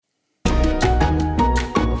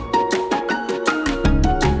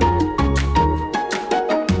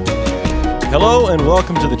Hello and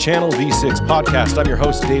welcome to the Channel V6 podcast. I'm your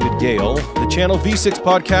host, David Gale. The Channel V6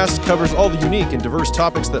 podcast covers all the unique and diverse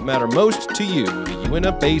topics that matter most to you, the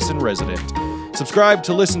Uinta Basin resident. Subscribe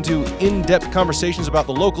to listen to in-depth conversations about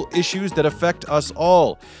the local issues that affect us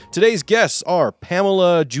all. Today's guests are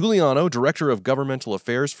Pamela Giuliano, Director of Governmental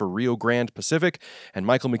Affairs for Rio Grande Pacific, and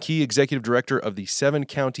Michael McKee, Executive Director of the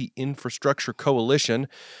 7-County Infrastructure Coalition.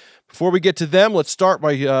 Before we get to them, let's start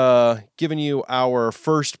by giving you our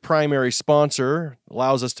first primary sponsor.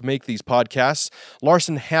 Allows us to make these podcasts,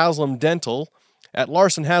 Larson Haslam Dental. At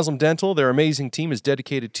Larson Haslam Dental, their amazing team is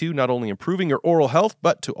dedicated to not only improving your oral health,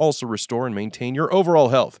 but to also restore and maintain your overall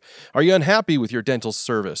health. Are you unhappy with your dental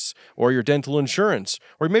service or your dental insurance?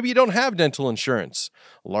 Or maybe you don't have dental insurance?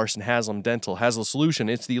 Larson Haslam Dental has a solution.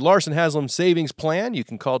 It's the Larson Haslam Savings Plan. You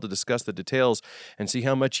can call to discuss the details and see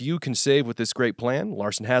how much you can save with this great plan.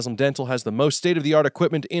 Larson Haslam Dental has the most state-of-the-art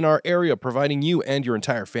equipment in our area, providing you and your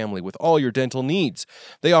entire family with all your dental needs.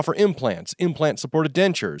 They offer implants, implant-supported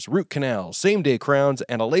dentures, root canals, same-day crowns,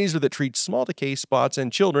 and a laser that treats small decay spots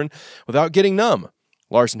in children without getting numb.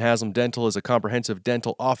 Larson Haslam Dental is a comprehensive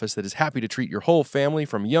dental office that is happy to treat your whole family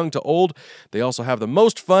from young to old. They also have the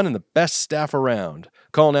most fun and the best staff around.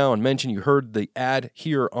 Call now and mention you heard the ad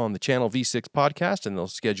here on the Channel V6 podcast, and they'll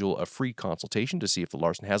schedule a free consultation to see if the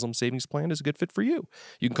Larson Haslam Savings Plan is a good fit for you.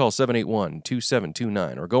 You can call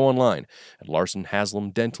 781-2729 or go online at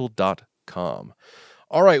larsonhaslamdental.com.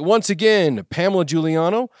 All right, once again, Pamela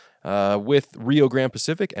Giuliano with Rio Grande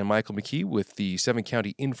Pacific and Michael McKee with the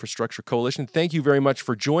 7-County Infrastructure Coalition. Thank you very much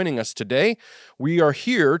for joining us today. We are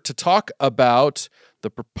here to talk about the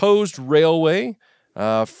proposed railway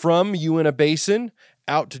from Uinta Basin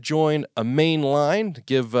out to join a main line to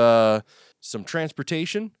give some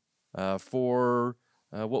transportation for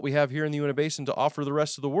what we have here in the Uinta Basin to offer the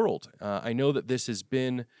rest of the world. I know that this has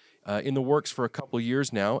been in the works for a couple of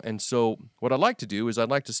years now, and so what I'd like to do is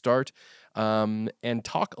I'd like to start and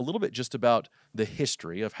talk a little bit just about the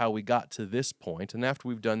history of how we got to this point, and after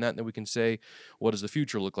we've done that, then we can say, what does the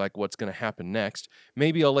future look like, what's going to happen next.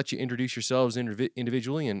 Maybe I'll let you introduce yourselves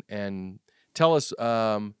individually and tell us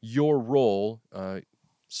your role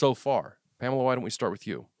so far. Pamela, why don't we start with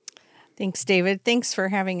you? Thanks, David. Thanks for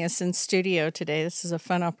having us in studio today. This is a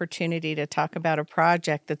fun opportunity to talk about a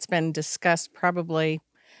project that's been discussed probably,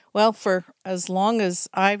 well, for as long as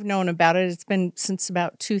I've known about it. It's been since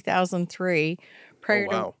about 2003.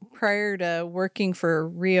 Prior to working for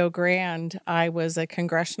Rio Grande, I was a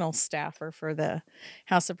congressional staffer for the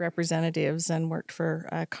House of Representatives and worked for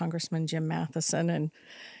Congressman Jim Matheson. And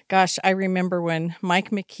gosh, I remember when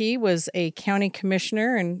Mike McKee was a county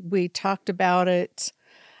commissioner, and we talked about it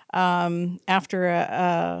after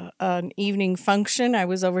an evening function. I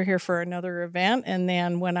was over here for another event, and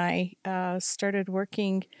then when I started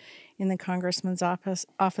working in the congressman's office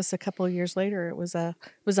a couple of years later, it was a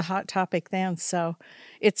hot topic then. So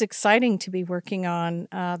it's exciting to be working on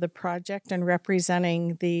the project and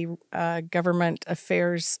representing the government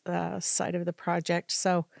affairs side of the project.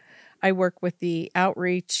 So I work with the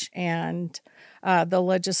outreach and the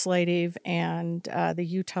legislative and the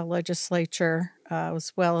Utah legislature,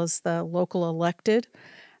 as well as the local elected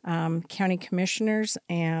county commissioners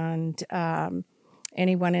and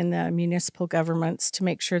anyone in the municipal governments to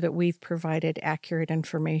make sure that we've provided accurate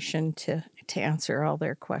information to answer all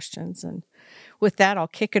their questions. And with that, I'll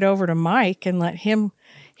kick it over to Mike and let him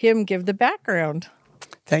give the background.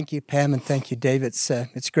 Thank you, Pam, and thank you, Dave.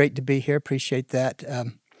 It's great to be here. Appreciate that.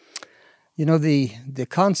 You know, the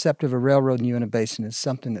concept of a railroad in Uinta Basin is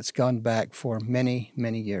something that's gone back for many,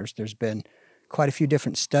 many years. There's been quite a few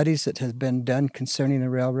different studies that have been done concerning the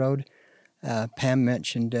railroad. Pam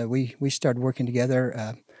mentioned we started working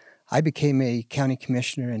together. I became a county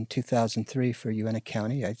commissioner in 2003 for Uinta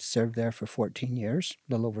County. I served there for 14 years,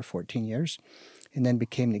 a little over 14 years, and then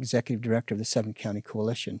became the executive director of the 7-County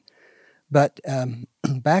Coalition. But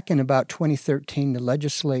back in about 2013, the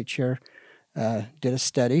legislature did a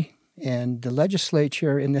study. And the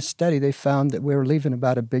legislature, in this study, they found that we were leaving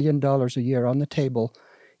about $1 billion a year on the table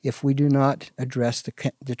if we do not address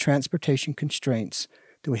the transportation constraints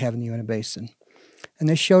that we have in the Uinta Basin. And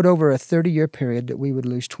they showed over a 30-year period that we would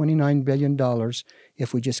lose $29 billion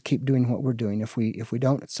if we just keep doing what we're doing, if we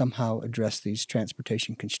don't somehow address these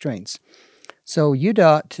transportation constraints. So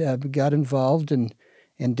UDOT got involved and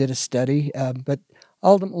did a study, but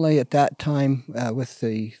ultimately at that time, with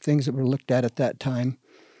the things that were looked at that time,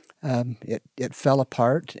 it fell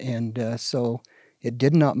apart, and so it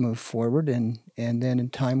did not move forward. And then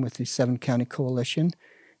in time with the 7-County Coalition,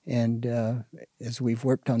 and as we've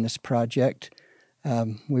worked on this project,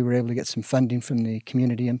 we were able to get some funding from the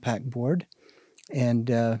Community Impact Board,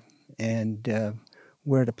 and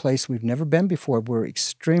We're at a place we've never been before. We're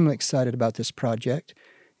extremely excited about this project,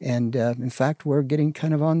 and in fact, we're getting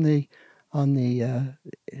kind of on the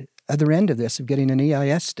other end of this, of getting an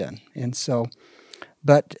EIS done. And so,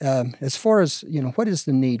 but as far as what is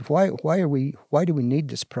the need? Why do we need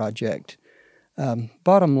this project?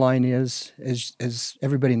 Bottom line is, as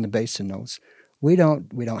everybody in the basin knows, we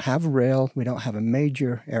don't have rail. We don't have a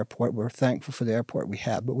major airport. We're thankful for the airport we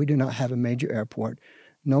have, but we do not have a major airport.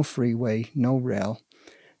 No freeway, no rail.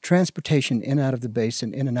 Transportation in and out of the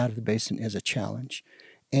basin is a challenge.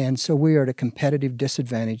 And so we are at a competitive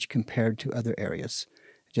disadvantage compared to other areas,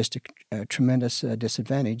 just a tremendous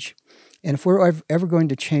disadvantage. And if we're ever going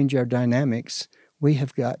to change our dynamics, we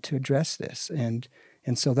have got to address this. And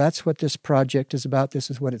so that's what this project is about. This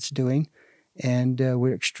is what it's doing. And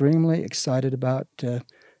we're extremely excited about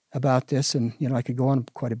this. And, I could go on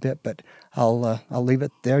quite a bit, but I'll leave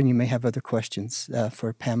it there. And you may have other questions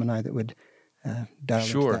for Pam and I that would dial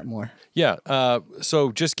into that more. Yeah.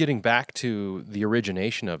 So just getting back to the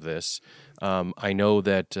origination of this, I know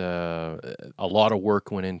that a lot of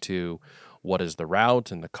work went into what is the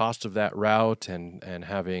route and the cost of that route, and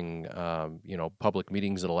having public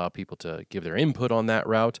meetings that allow people to give their input on that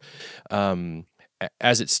route.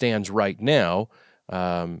 As it stands right now,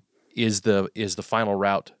 is the final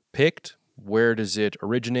route picked? Where does it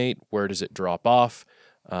originate? Where does it drop off?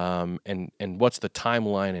 And what's the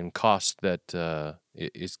timeline and cost that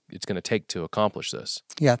it's going to take to accomplish this?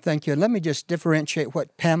 Yeah, thank you. And let me just differentiate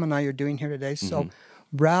what Pam and I are doing here today. So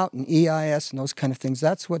route and EIS and those kind of things,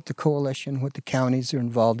 that's what the coalition, what the counties are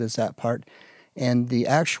involved is, that part. And the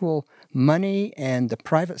actual money and the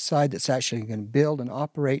private side that's actually going to build and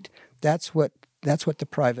operate, that's what the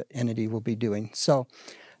private entity will be doing. So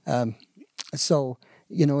as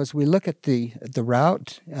we look at the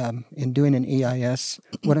route in doing an EIS,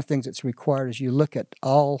 one of the things that's required is you look at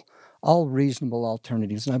all reasonable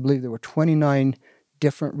alternatives. And I believe there were 29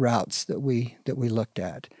 different routes that we looked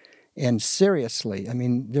at. And seriously, I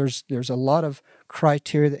mean, there's a lot of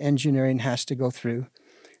criteria that engineering has to go through.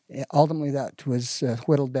 Ultimately, that was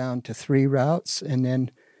whittled down to 3 routes, and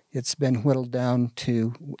then it's been whittled down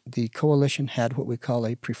to, the coalition had what we call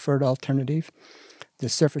a preferred alternative. The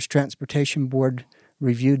Surface Transportation Board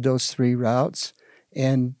reviewed those 3 routes,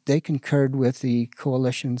 and they concurred with the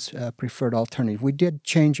coalition's preferred alternative. We did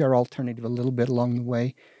change our alternative a little bit along the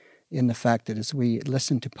way, in the fact that as we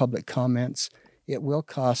listened to public comments, it will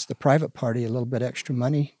cost the private party a little bit extra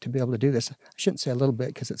money to be able to do this. I shouldn't say a little bit,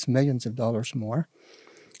 because it's millions of dollars more.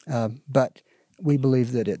 But we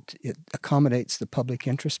believe that it accommodates the public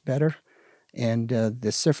interest better. And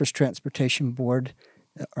the Surface Transportation Board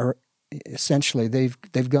are essentially,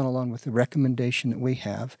 they've gone along with the recommendation that we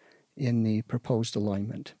have in the proposed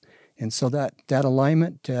alignment. And so that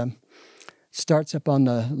alignment starts up on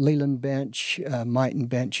the Leland Bench, Mighton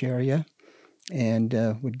Bench area, and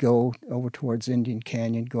would go over towards Indian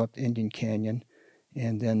Canyon, go up to Indian Canyon,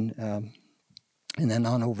 and then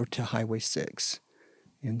on over to Highway 6.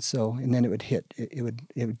 And then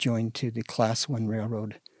it would join to the Class 1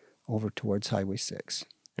 railroad over towards Highway 6.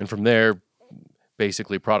 And from there,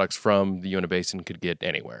 basically products from the Uinta Basin could get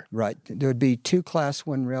anywhere. Right. There would be 2 Class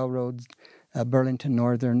 1 railroads, Burlington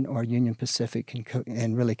Northern or Union Pacific,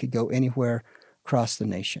 and really could go anywhere across the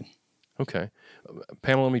nation. Okay.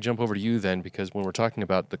 Pamela, let me jump over to you then, because when we're talking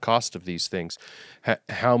about the cost of these things,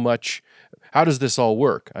 how does this all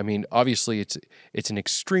work? I mean, obviously it's an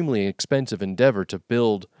extremely expensive endeavor to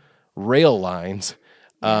build rail lines.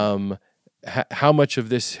 How much of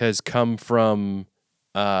this has come from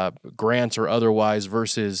grants or otherwise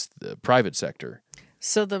versus the private sector?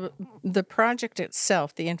 So the project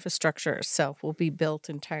itself, the infrastructure itself, will be built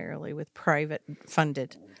entirely with private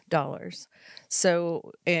funded dollars.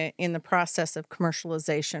 So in the process of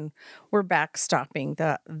commercialization, we're backstopping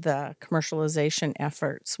the commercialization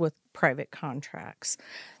efforts with private contracts.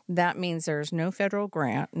 That means there's no federal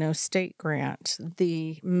grant, no state grant.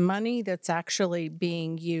 The money that's actually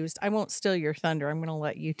being used, I won't steal your thunder. I'm going to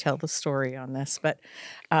let you tell the story on this. But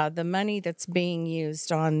the money that's being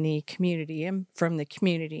used on the from the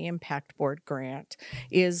Community Impact Board grant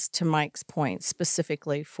is, to Mike's point,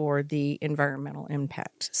 specifically for the environmental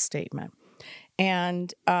impact statement.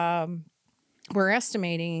 And we're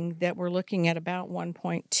estimating that we're looking at about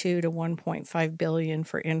 $1.2 to $1.5 billion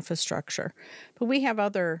for infrastructure. But we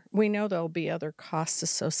know there'll be other costs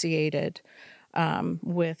associated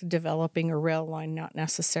with developing a rail line, not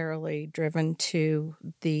necessarily driven to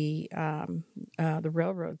the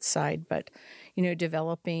railroad side, but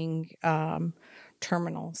developing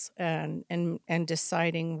terminals and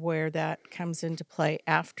deciding where that comes into play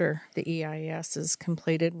after the EIS is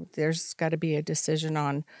completed. There's got to be a decision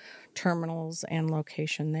on terminals and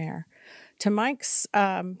location there. To Mike's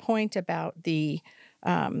point about the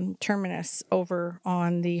terminus over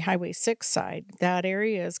on the Highway 6 side, that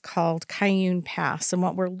area is called Cayenne Pass. And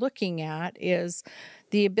what we're looking at is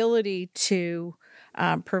the ability to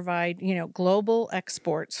provide, global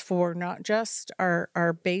exports for not just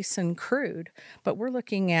our basin crude, but we're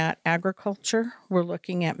looking at agriculture, we're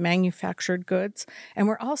looking at manufactured goods, and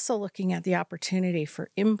we're also looking at the opportunity for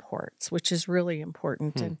imports, which is really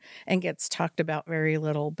important and gets talked about very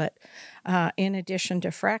little. But in addition to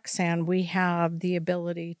frac sand, we have the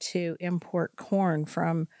ability to import corn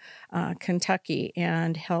from Kentucky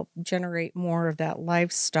and help generate more of that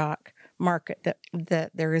livestock market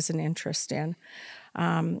that there is an interest in.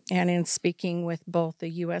 And in speaking with both the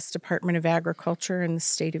U.S. Department of Agriculture and the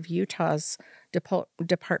state of Utah's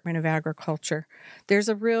Department of Agriculture, there's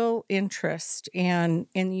a real interest in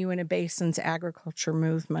the Uinta Basin's agriculture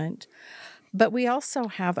movement. But we also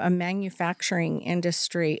have a manufacturing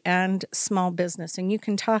industry and small business. And you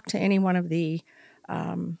can talk to any one of the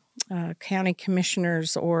county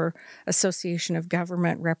commissioners or Association of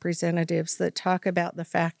Government representatives that talk about the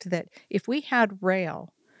fact that if we had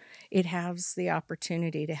rail, it has the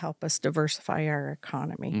opportunity to help us diversify our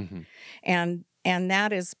economy. Mm-hmm. And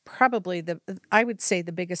that is probably I would say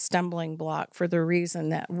the biggest stumbling block for the reason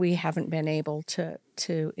that we haven't been able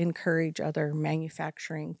to encourage other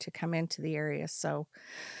manufacturing to come into the area. So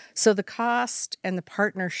the cost and the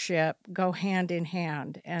partnership go hand in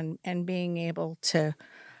hand, and being able to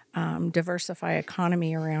diversify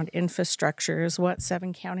economy around infrastructure is what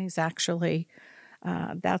 7 counties actually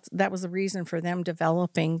that was the reason for them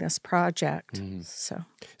developing this project. Mm-hmm.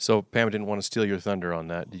 So Pam, I didn't want to steal your thunder on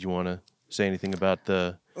that. Did you want to say anything about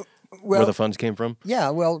where the funds came from? Yeah,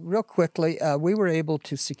 well, real quickly, we were able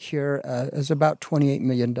to secure it was about $28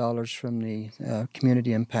 million from the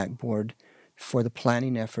Community Impact Board for the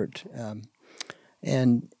planning effort,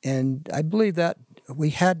 and I believe that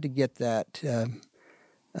we had to get that.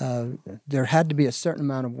 There had to be a certain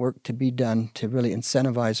amount of work to be done to really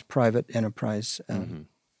incentivize private enterprise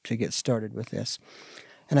to get started with this.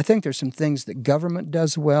 And I think there's some things that government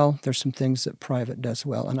does well. There's some things that private does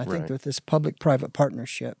well. And I think with this public-private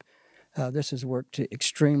partnership, this has worked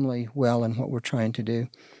extremely well in what we're trying to do.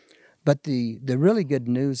 But the really good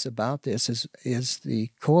news about this is the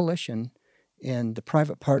coalition and the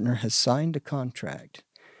private partner has signed a contract.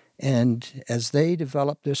 And as they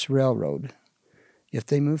develop this railroad, if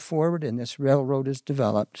they move forward and this railroad is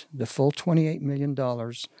developed, the full $28 million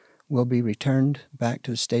will be returned back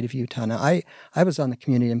to the state of Utah. Now, I was on the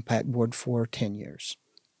Community Impact Board for 10 years.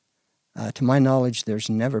 To my knowledge, there's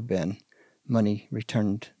never been money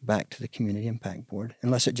returned back to the Community Impact Board,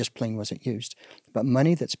 unless it just plain wasn't used. But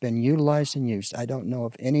money that's been utilized and used, I don't know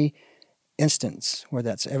of any instance where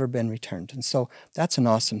that's ever been returned. And so that's an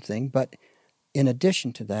awesome thing. But in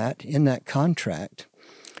addition to that, in that contract,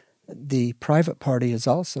 the private party has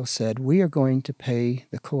also said, we are going to pay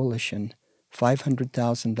the coalition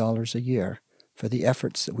 $500,000 a year for the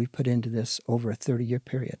efforts that we put into this over a 30-year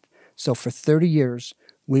period. So for 30 years,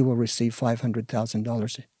 we will receive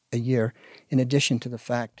 $500,000 a year, in addition to the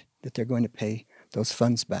fact that they're going to pay those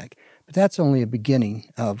funds back. But that's only a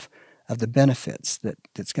beginning of the benefits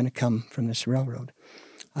that's going to come from this railroad.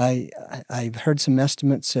 I've heard some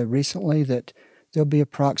estimates recently that there'll be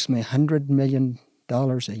approximately $100 million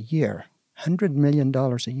a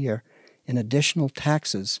year in additional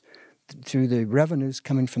taxes through the revenues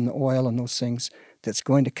coming from the oil and those things that's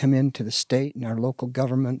going to come into the state and our local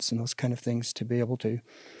governments and those kind of things to be able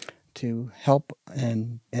to help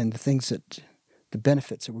and the things the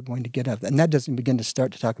benefits that we're going to get out of that. And that doesn't begin to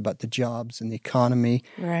start to talk about the jobs and the economy,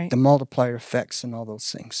 the multiplier effects and all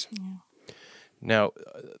those things. Yeah. Now,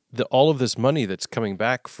 all of this money that's coming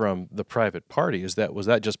back from the private party, was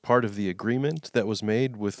that just part of the agreement that was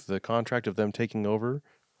made with the contract of them taking over?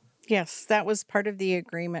 Yes, that was part of the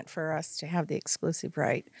agreement for us to have the exclusive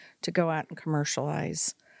right to go out and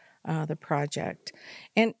commercialize the project.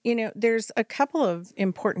 And, there's a couple of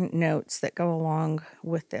important notes that go along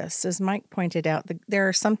with this. As Mike pointed out, there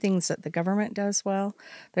are some things that the government does well,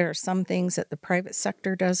 there are some things that the private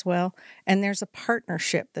sector does well, and there's a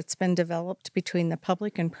partnership that's been developed between the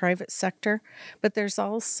public and private sector, but there's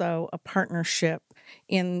also a partnership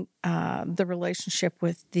in the relationship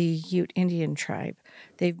with the Ute Indian tribe.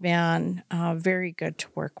 They've been very good to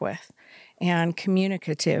work with and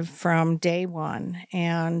communicative from day one.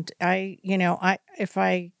 And if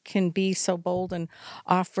I can be so bold and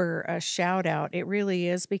offer a shout out, it really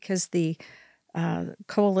is because the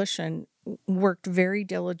coalition worked very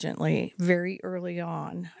diligently, very early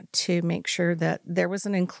on, to make sure that there was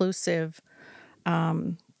an inclusive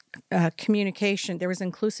communication. There was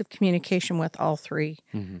inclusive communication with all three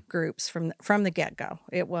groups from the get-go.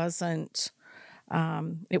 It wasn't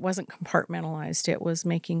compartmentalized. It was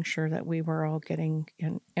making sure that we were all getting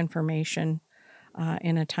information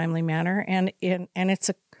in a timely manner, and it's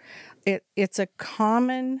a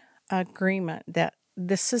common agreement that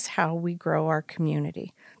this is how we grow our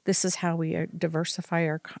community. This is how we diversify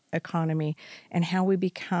our economy and how we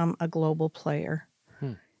become a global player.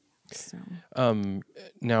 So.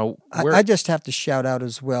 Now, I just have to shout out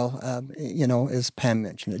as well, as Pam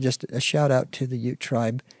mentioned, just a shout out to the Ute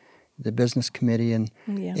Tribe, the business committee, and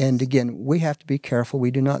again, we have to be careful. We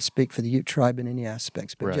do not speak for the Ute Tribe in any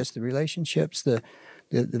aspects, but just the relationships, the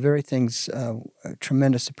very things,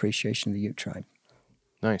 tremendous appreciation of the Ute Tribe.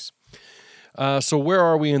 Nice. So where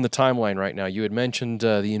are we in the timeline right now? You had mentioned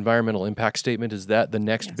the environmental impact statement. Is that the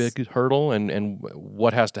next big hurdle, and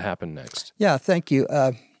what has to happen next? Yeah, thank you.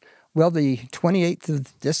 Well, the 28th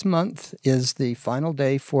of this month is the final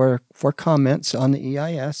day for comments on the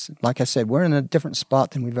EIS. Like I said, we're in a different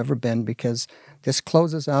spot than we've ever been because this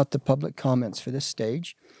closes out the public comments for this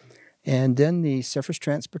stage. And then the Surface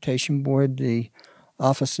Transportation Board, the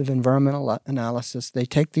Office of Environmental Analysis, they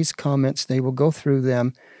take these comments, they will go through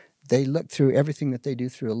them. They look through everything that they do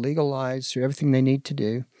through a legal eyes, through everything they need to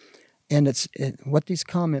do. And what these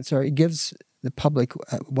comments are, it gives the public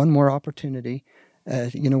one more opportunity.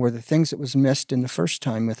 Where the things that was missed in the first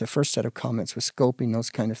time with the first set of comments was scoping,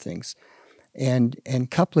 those kind of things. And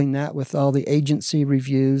coupling that with all the agency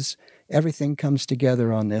reviews, everything comes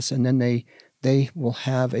together on this. And then they will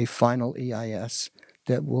have a final EIS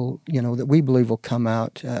that will, that we believe will come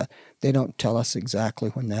out. They don't tell us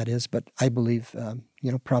exactly when that is, but I believe,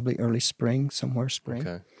 probably early spring, somewhere spring.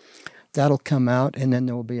 Okay. That'll come out, and then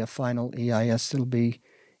there will be a final EIS that'll be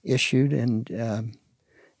issued,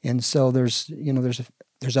 and so there's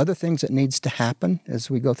other things that needs to happen as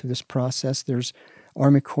we go through this process. There's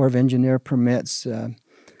Army Corps of Engineer permits,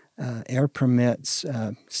 air permits,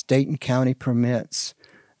 state and county permits,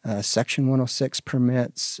 Section 106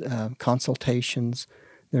 permits, consultations.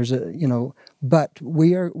 There's but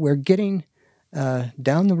we're getting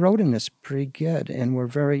down the road in this pretty good, and we're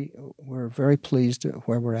very pleased at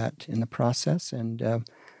where we're at in the process, and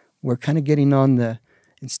we're kind of getting on the.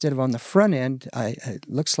 Instead of on the front end, it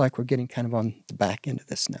looks like we're getting kind of on the back end of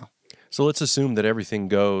this now. So let's assume that everything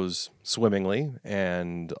goes swimmingly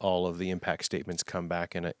and all of the impact statements come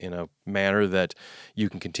back in a manner that you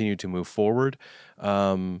can continue to move forward.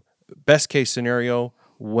 Best case scenario,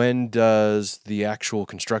 when does the actual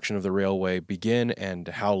construction of the railway begin, and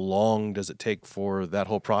how long does it take for that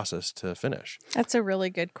whole process to finish? That's a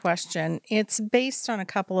really good question. It's based on a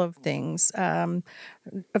couple of things.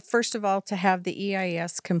 First of all, to have the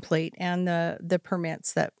EIS complete and the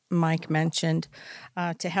permits that Mike mentioned,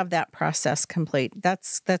 to have that process complete.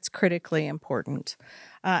 That's critically important.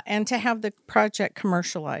 And to have the project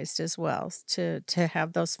commercialized as well, to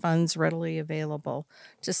have those funds readily available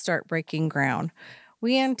to start breaking ground.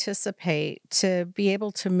 We anticipate to be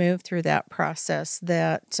able to move through that process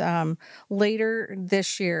that later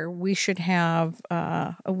this year we should have,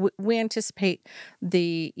 we anticipate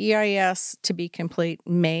the EIS to be complete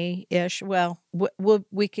May-ish. Well,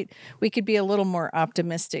 we could be a little more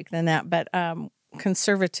optimistic than that, but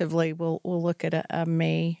conservatively we'll look at a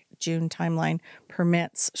May-June timeline,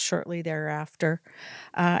 permits shortly thereafter,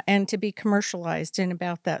 and to be commercialized in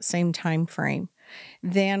about that same time frame.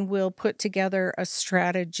 Then we'll put together a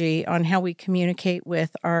strategy on how we communicate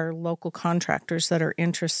with our local contractors that are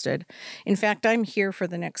interested. In fact, I'm here for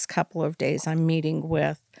the next couple of days. I'm meeting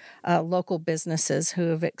with local businesses who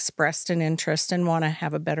have expressed an interest and want to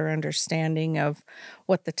have a better understanding of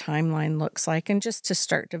what the timeline looks like, and just to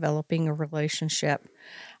start developing a relationship.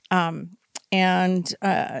 And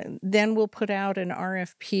then we'll put out an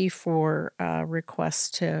RFP for requests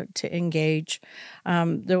to engage.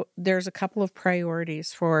 There's a couple of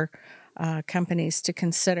priorities for companies to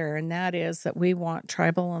consider, and that is that we want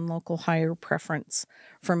tribal and local hire preference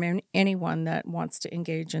from anyone that wants to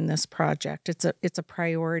engage in this project. It's a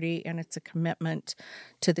priority, and it's a commitment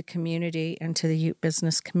to the community and to the Ute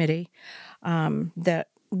Business Committee that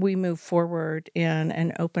we move forward in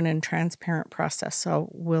an open and transparent process. So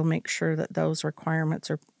we'll make sure that those requirements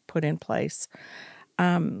are put in place.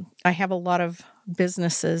 I have a lot of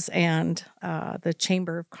businesses and the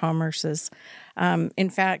Chamber of Commerce's. In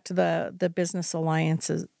fact, the Business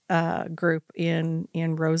Alliances group in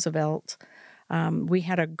Roosevelt, we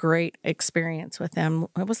had a great experience with them.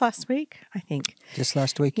 It was last week, I think. Just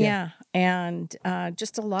last week, yeah. and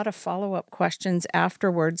just a lot of follow-up questions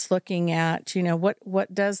afterwards, looking at,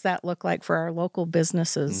 what does that look like for our local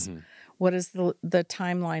businesses? What does the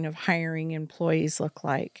timeline of hiring employees look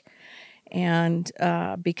like? And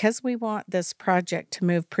because we want this project to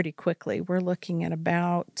move pretty quickly, we're looking at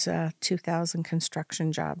about 2,000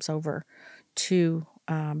 construction jobs over 2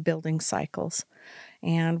 building cycles.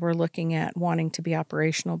 And we're looking at wanting to be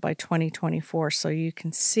operational by 2024. So you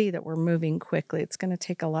can see that we're moving quickly. It's going to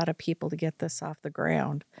take a lot of people to get this off the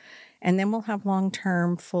ground. And then we'll have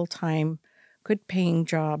long-term, full-time, good-paying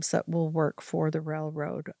jobs that will work for the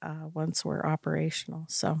railroad once we're operational.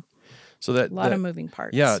 So that a lot of moving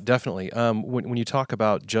parts. Yeah, definitely. When you talk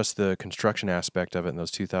about just the construction aspect of it and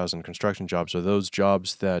those 2,000 construction jobs, are those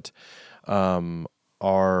jobs that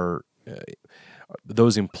are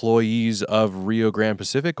those employees of Rio Grande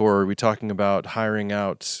Pacific, or are we talking about hiring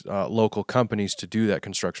out local companies to do that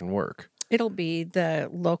construction work? It'll be the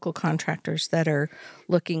local contractors that are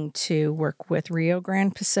looking to work with Rio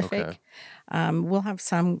Grande Pacific. Okay. We'll have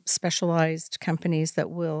some specialized companies that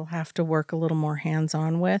we'll have to work a little more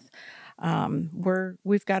hands-on with.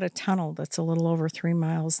 We've got a tunnel that's a little over 3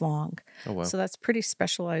 miles long. Oh, wow. So that's pretty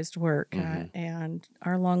specialized work. And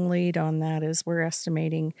our long lead on that is we're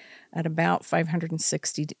estimating at about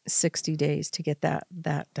 560 days to get that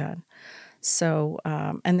done. So,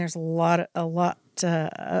 and there's a lot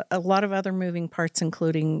of other moving parts,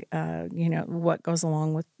 including, what goes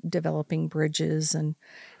along with developing bridges and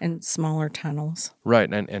smaller tunnels.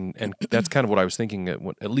 Right, and that's kind of what I was thinking.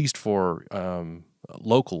 At least for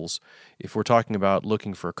locals, if we're talking about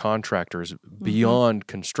looking for contractors beyond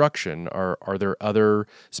construction, are there other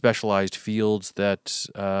specialized fields that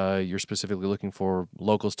you're specifically looking for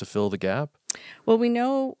locals to fill the gap? Well, we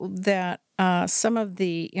know that some of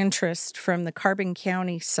the interest from the Carbon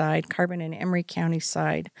and Emery County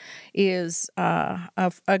side is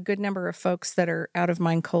a good number of folks that are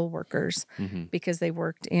out-of-mine coal workers because they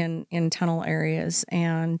worked in tunnel areas.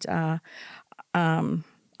 And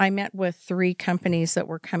I met with 3 companies that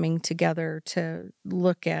were coming together to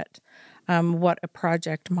look at what a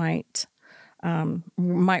project might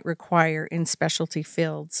require in specialty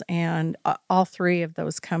fields. And all 3 of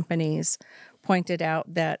those companies pointed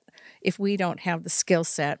out that if we don't have the skill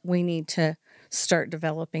set, we need to start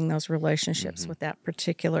developing those relationships with that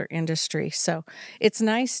particular industry. So it's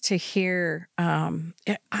nice to hear.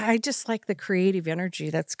 I just like the creative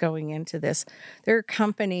energy that's going into this. There are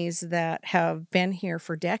companies that have been here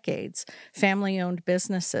for decades, family-owned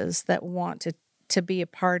businesses that want to be a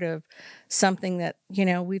part of something that,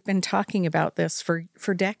 we've been talking about this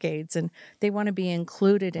for decades, and they want to be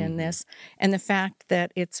included in this. And the fact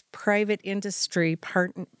that it's private industry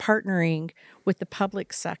partnering with the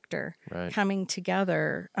public sector, coming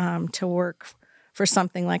together to work for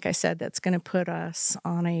something, like I said, that's going to put us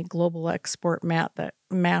on a global export map that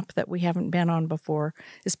we haven't been on before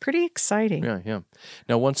is pretty exciting. Yeah.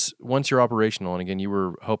 Now, once you're operational, and again, you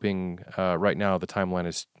were hoping right now the timeline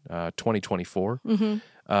is 2024,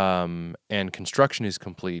 and construction is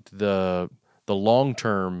complete. The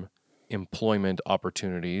long-term employment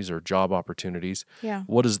opportunities or job opportunities,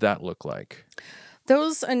 what does that look like?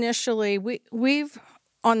 Those initially, we've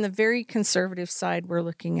on the very conservative side, we're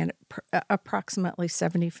looking at approximately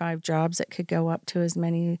 75 jobs. It could go up to as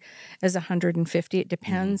many as 150. It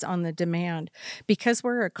depends on the demand. Because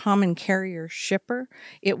we're a common carrier shipper,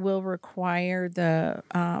 it will require the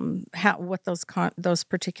what those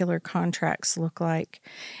particular contracts look like.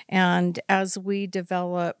 And as we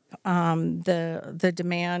develop the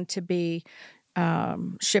demand to be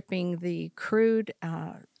shipping the crude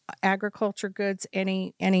agriculture goods,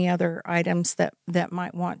 any other items that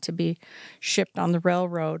might want to be shipped on the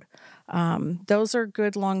railroad. Those are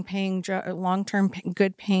good long-term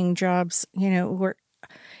good paying jobs.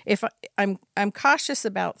 I'm cautious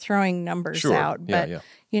about throwing numbers out, but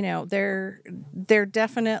they're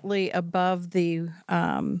definitely above the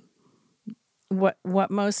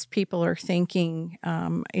what most people are thinking.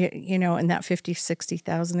 In that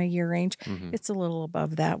 50,000-60,000 a year range. It's a little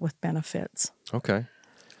above that with benefits. Okay.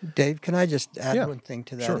 Dave, can I just add one thing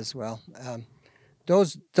to that as well?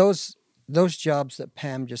 Those jobs that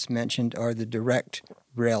Pam just mentioned are the direct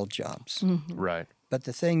rail jobs. Right. But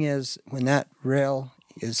the thing is, when that rail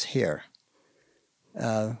is here,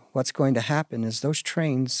 what's going to happen is those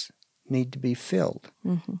trains need to be filled.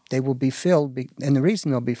 They will be filled, and the reason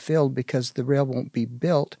they'll be filled because the rail won't be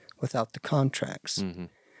built without the contracts.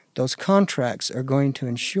 Those contracts are going to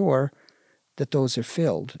ensure that those are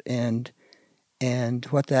filled, and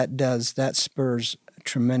what that does, that spurs a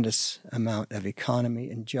tremendous amount of economy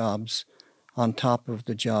and jobs on top of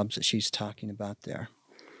the jobs that she's talking about there.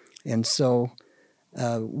 And so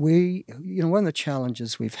One of the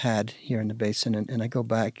challenges we've had here in the basin, and I go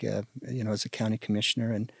back, as a county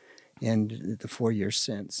commissioner and the 4 years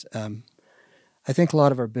since, I think a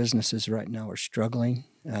lot of our businesses right now are struggling.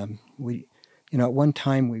 At one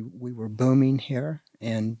time we were booming here,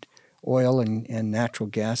 and oil and natural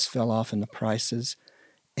gas fell off in the prices,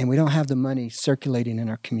 and we don't have the money circulating in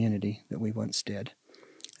our community that we once did.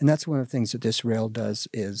 And that's one of the things that this rail does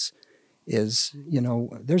is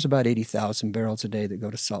there's about 80,000 barrels a day that go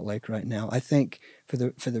to Salt Lake right now. I think for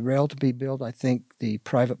the rail to be built, I think the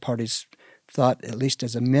private parties thought at least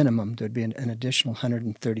as a minimum there'd be an additional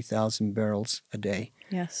 130,000 barrels a day.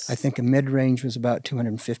 Yes. I think a mid-range was about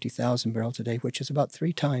 250,000 barrels a day, which is about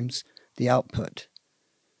 3 times the output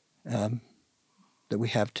that we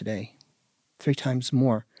have today. 3 times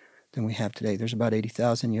more than we have today. There's about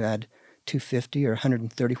 80,000. You add 250 or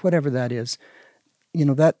 130, whatever that is.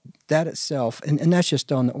 That itself, and that's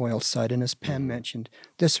just on the oil side. And as Pam mentioned,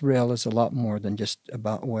 this rail is a lot more than just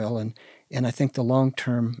about oil. And I think the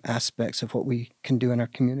long-term aspects of what we can do in our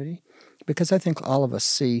community, because I think all of us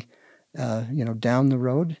see, down the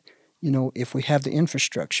road, if we have the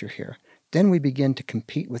infrastructure here, then we begin to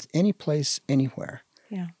compete with any place, anywhere.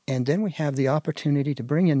 Yeah. And then we have the opportunity to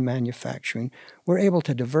bring in manufacturing. We're able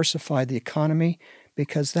to diversify the economy,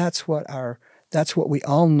 because that's what we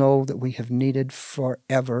all know that we have needed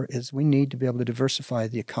forever, is we need to be able to diversify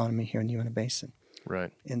the economy here in the Uinta Basin.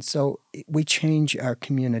 Right. And so we change our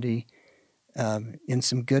community in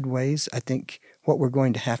some good ways. I think what we're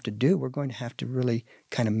going to have to do, we're going to have to really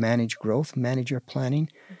kind of manage growth, manage our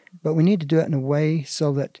planning, but we need to do it in a way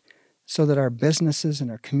so that our businesses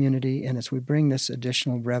and our community, and as we bring this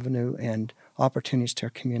additional revenue and opportunities to our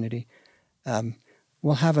community,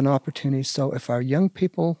 we'll have an opportunity. So if our young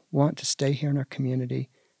people want to stay here in our community,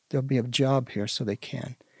 there'll be a job here so they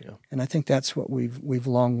can. Yeah. And I think that's what we've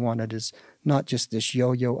long wanted, is not just this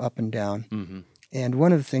yo-yo up and down. Mm-hmm. And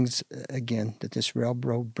one of the things, again, that this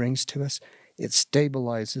railroad brings to us, it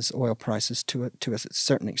stabilizes oil prices to us at a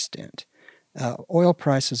certain extent. Oil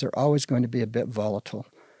prices are always going to be a bit volatile,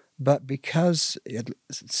 but because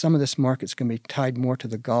some of this market's going to be tied more to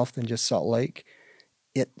the Gulf than just Salt Lake,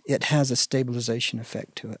 it has a stabilization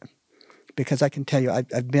effect to it. Because I can tell you,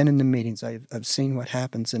 I've been in the meetings, I've seen what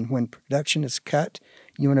happens, and when production is cut,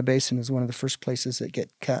 Uinta Basin is one of the first places that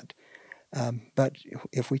get cut. But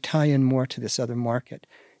if we tie in more to this other market,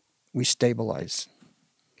 we stabilize.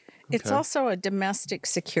 It's also a domestic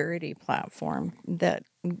security platform that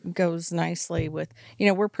goes nicely with,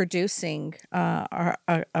 we're producing a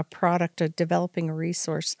product, developing a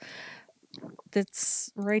resource that's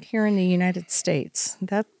right here in the United States.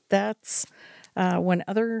 That's when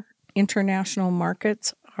other international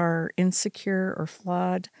markets are insecure or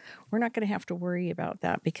flawed, we're not going to have to worry about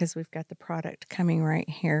that, because we've got the product coming right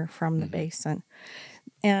here from the basin.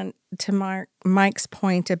 And to Mike's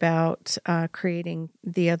point about creating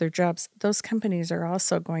the other jobs, those companies are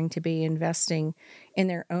also going to be investing in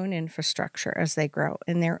their own infrastructure as they grow,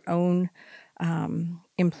 in their own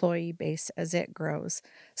employee base as it grows.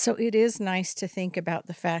 So it is nice to think about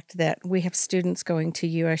the fact that we have students going to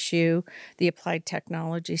USU, the Applied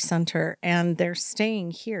Technology Center, and they're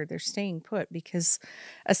staying here. They're staying put, because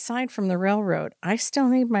aside from the railroad, I still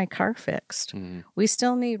need my car fixed. Mm-hmm. We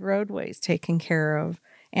still need roadways taken care of,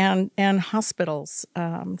 and hospitals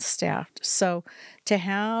staffed. So to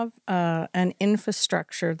have an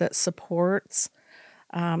infrastructure that supports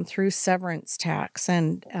through severance tax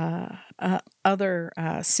and other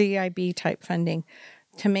CIB type funding,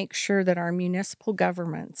 to make sure that our municipal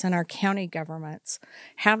governments and our county governments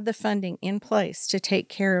have the funding in place to take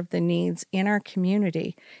care of the needs in our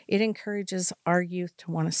community, it encourages our youth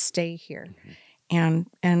to want to stay here. Mm-hmm.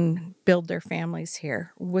 and build their families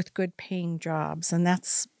here with good paying jobs. And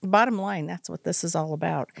that's bottom line. That's what this is all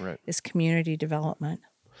about, right, is community development.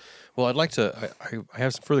 Well, I'd like to, I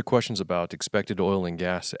have some further questions about expected oil and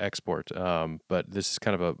gas export, but this is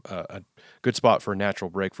kind of a good spot for a natural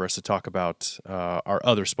break for us to talk about our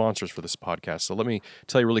other sponsors for this podcast. So let me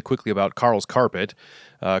tell you really quickly about Carl's Carpet.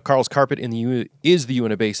 Carl's Carpet is the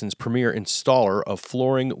Uinta Basin's premier installer of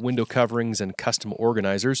flooring, window coverings, and custom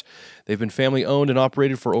organizers. They've been family-owned and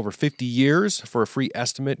operated for over 50 years. For a free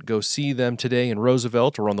estimate, go see them today in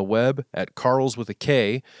Roosevelt or on the web at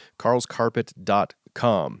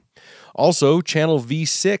carlscarpet.com. Also, Channel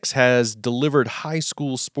V6 has delivered high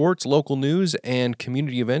school sports, local news, and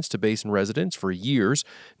community events to Basin residents for years.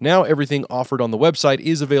 Now everything offered on the website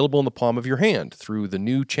is available in the palm of your hand through the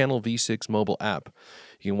new Channel V6 mobile app.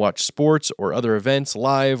 You can watch sports or other events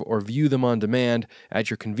live or view them on demand at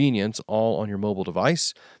your convenience, all on your mobile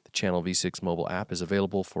device. The Channel V6 mobile app is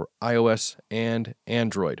available for iOS and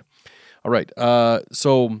Android. All right.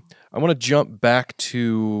 So I want to jump back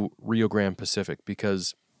to Rio Grande Pacific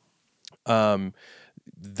because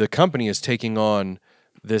the company is taking on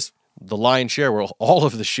the lion's share, well, all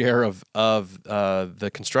of the share of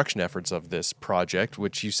the construction efforts of this project,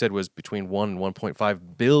 which you said was between $1 and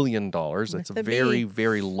 $1.5 billion. That's a very,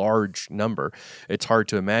 very large number. It's hard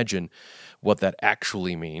to imagine what that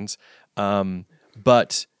actually means.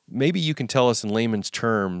 But maybe you can tell us in layman's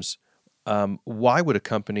terms, why would a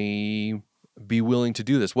company be willing to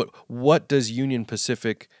do this? What does Rio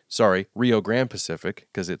Grande Pacific,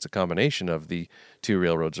 because it's a combination of the two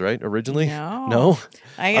railroads, right? Originally, no.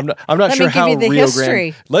 I'm not sure how Rio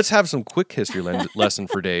Grande. Let's have some quick history lesson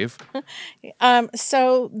for Dave.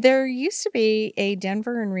 So there used to be a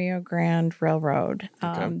Denver and Rio Grande Railroad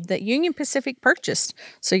that Union Pacific purchased.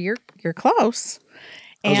 So you're close.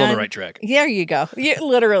 I was on the right track. There you go.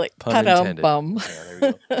 Literally. Pun intended. Yeah,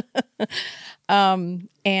 there we go.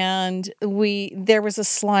 And there was a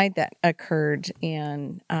slide that occurred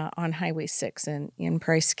on Highway 6 in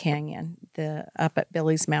Price Canyon, up at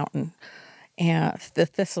Billy's Mountain. And the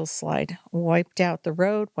thistle slide wiped out the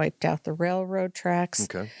road, wiped out the railroad tracks.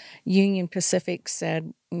 Okay. Union Pacific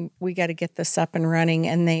said, we got to get this up and running.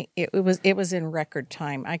 And it was in record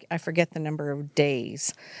time. I forget the number of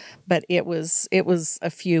days, but it was a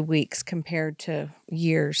few weeks compared to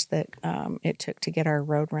years that it took to get our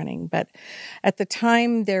road running. But at the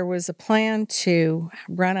time, there was a plan to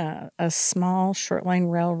run a small short line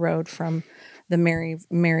railroad from the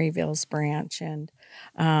Maryville's branch. And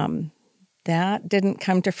that didn't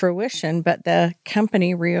come to fruition, but the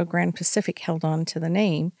company, Rio Grande Pacific, held on to the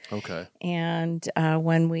name. Okay. And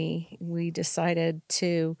when we decided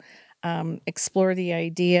to explore the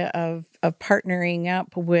idea of partnering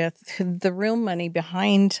up with the real money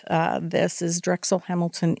behind this is Drexel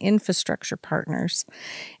Hamilton Infrastructure Partners.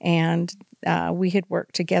 And we had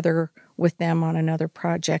worked together with them on another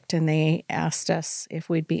project, and they asked us if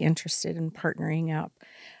we'd be interested in partnering up.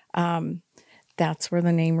 That's where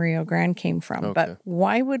the name Rio Grande came from. Okay. But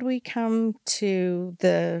why would we come to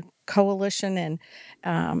the coalition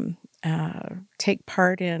and take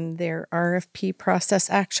part in their RFP process?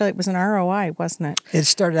 Actually, it was an ROI, wasn't it? It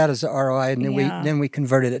started out as an ROI, and then we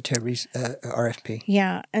converted it to RFP.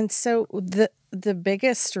 Yeah, and so the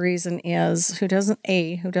biggest reason is who doesn't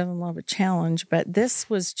love a challenge, but this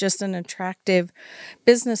was just an attractive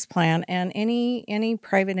business plan, and any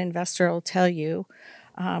private investor will tell you.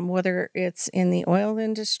 Whether it's in the oil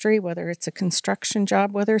industry, whether it's a construction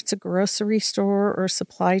job, whether it's a grocery store or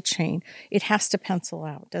supply chain, it has to pencil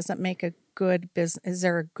out. Doesn't make a good business. Is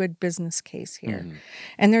there a good business case here? Mm-hmm.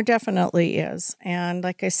 And there definitely is. And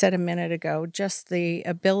like I said a minute ago, just the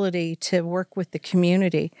ability to work with the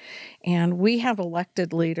community. And we have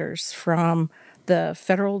elected leaders from the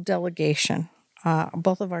federal delegation.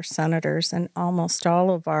 Both of our senators and almost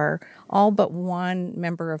all but one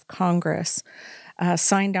member of Congress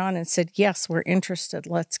signed on and said, yes, we're interested.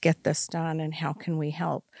 Let's get this done, and how can we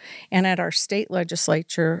help? And at our state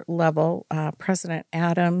legislature level, President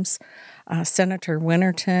Adams, Senator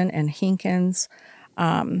Winterton and Hinkins,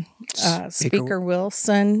 Speaker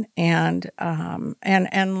Wilson, and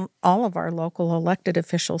all of our local elected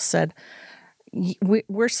officials said,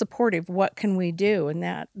 we're supportive. What can we do? And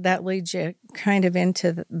that leads you kind of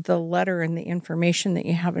into the letter and the information that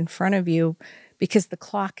you have in front of you, because the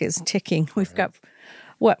clock is ticking. We've got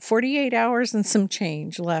 48 hours and some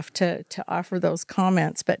change left to offer those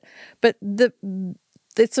comments. But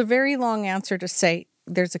it's a very long answer to say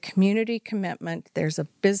there's a community commitment, there's a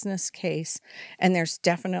business case, and there's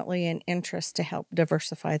definitely an interest to help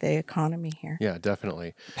diversify the economy here. Yeah,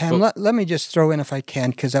 definitely. Pam, let me just throw in, if I can,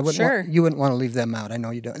 because you wouldn't want to leave them out. I know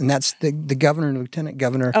you don't. And that's the governor and lieutenant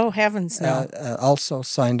governor. Oh, heavens no. Also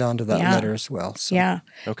signed on to that letter as well. So. Yeah.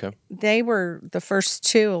 Okay. They were the first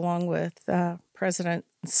two, along with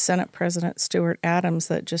Senate President Stuart Adams,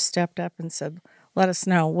 that just stepped up and said, let us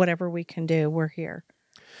know, whatever we can do, we're here.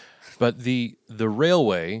 But the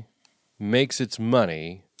railway makes its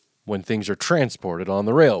money when things are transported on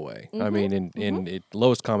the railway. Mm-hmm. I mean, in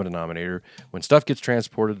lowest common denominator, when stuff gets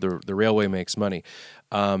transported, the railway makes money.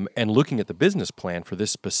 And looking at the business plan for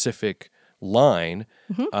this specific line,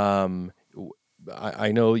 I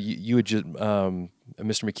know you had just, Mr.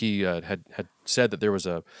 McKee had said that there was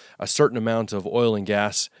a certain amount of oil and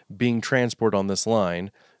gas being transported on this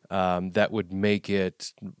line that would make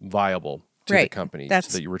it viable to the company, so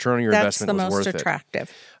that your return on your investment was worth it. That's the most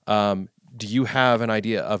attractive. Do you have an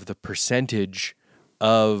idea of the percentage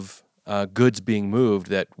of goods being moved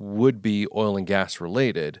that would be oil and gas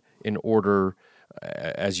related in order,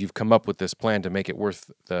 as you've come up with this plan to make it worth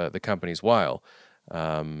the company's while?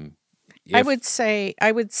 I would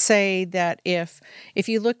say that if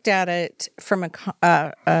you looked at it from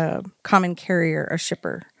a common carrier, a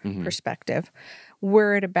shipper perspective,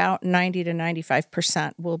 we're at about 90 to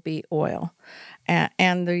 95% will be oil,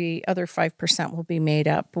 and the other 5% will be made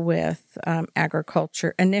up with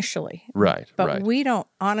agriculture initially. Right. But we don't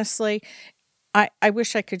honestly. I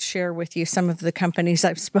wish I could share with you some of the companies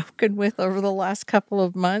I've spoken with over the last couple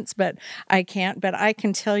of months, but I can't. But I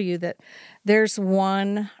can tell you that there's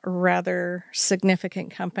one rather significant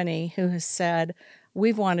company who has said,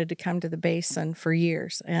 we've wanted to come to the basin for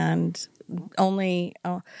years, and only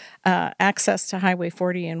access to Highway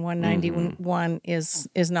 40 and 191 is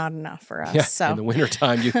not enough for us. Yeah, so in the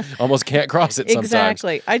wintertime, you almost can't cross it sometimes.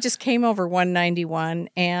 Exactly. I just came over 191,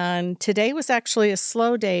 and today was actually a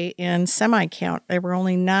slow day in semi count. There were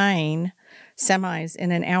only 9 semis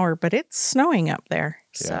in an hour, but it's snowing up there.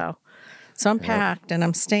 Yeah. So I'm packed and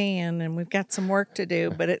I'm staying, and we've got some work to do.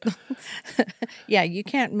 But you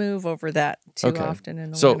can't move over that too often in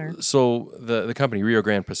the winter. So the company Rio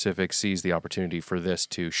Grande Pacific sees the opportunity for this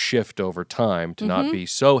to shift over time to not be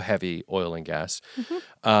so heavy oil and gas.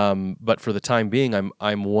 But for the time being,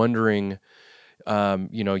 I'm wondering.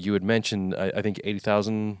 You had mentioned I think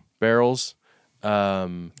 80,000 barrels.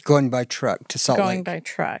 Going by truck to Salt Lake. Going by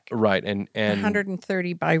truck, right, and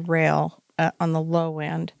 130 by rail. On the low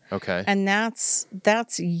end. Okay. And that's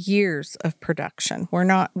years of production. We're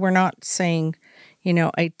not saying,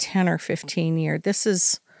 a 10 or 15 year. This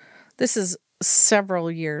is several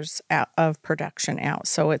years out of production out.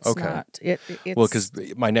 So it's not it's well, because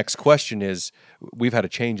my next question is, we've had a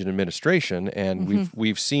change in administration, and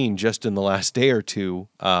we've seen just in the last day or two,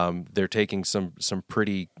 they're taking some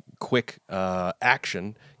pretty quick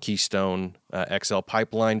action. Keystone XL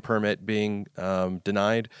pipeline permit being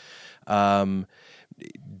denied.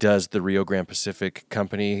 Does the Rio Grande Pacific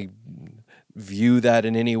company view that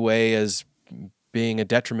in any way as being a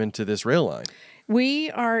detriment to this rail line? We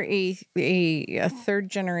are a third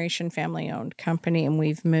generation family owned company, and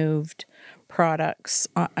we've moved products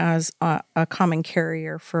as a common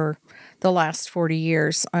carrier for the last 40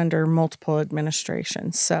 years under multiple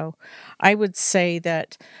administrations. So I would say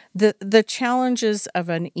that the challenges of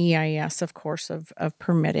an EIS, of course, of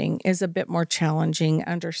permitting is a bit more challenging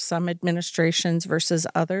under some administrations versus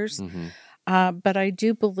others. But I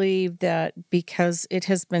do believe that because it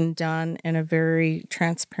has been done in a very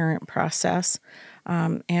transparent process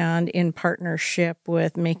and in partnership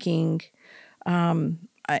with making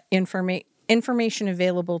information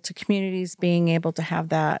available to communities, being able to have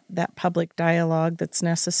that public dialogue that's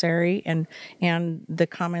necessary, and the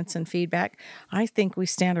comments and feedback, I think we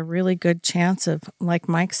stand a really good chance of, like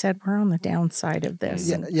Mike said, we're on the downside of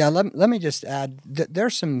this. Let me just add that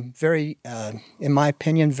there's some very, in my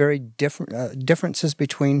opinion, very different differences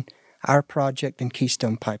between our project and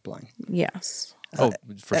Keystone Pipeline. Yes.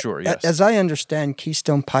 For sure, yes. As I understand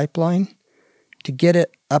Keystone Pipeline, to get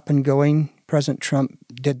it up and going, President Trump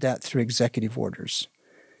did that through executive orders.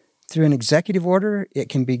 Through an executive order, it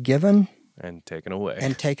can be given and taken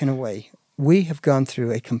away. We have gone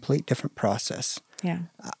through a complete different process. Yeah.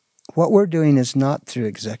 What we're doing is not through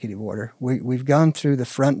executive order. We've gone through the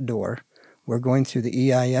front door. We're going through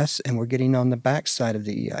the EIS, and we're getting on the back side of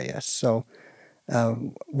the EIS. So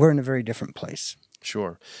we're in a very different place.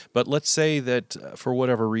 Sure. But let's say that for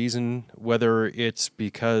whatever reason, whether it's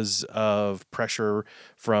because of pressure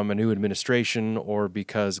from a new administration or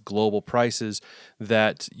because global prices,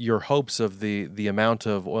 that your hopes of the amount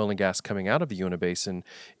of oil and gas coming out of the Uinta Basin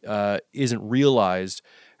isn't realized,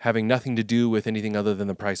 having nothing to do with anything other than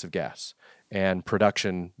the price of gas and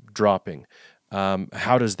production dropping.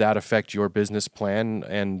 How does that affect your business plan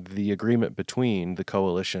and the agreement between the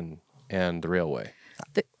coalition and the railway?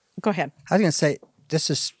 Go ahead. I was going to say, this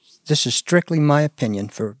is strictly my opinion,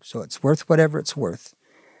 so it's worth whatever it's worth.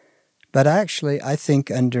 But I think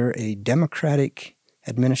under a Democratic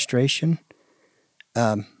administration,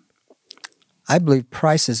 I believe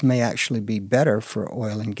prices may actually be better for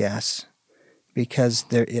oil and gas because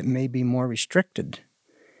it may be more restricted.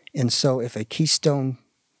 And so if a Keystone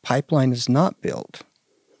pipeline is not built,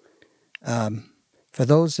 for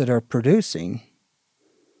those that are producing,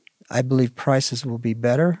 I believe prices will be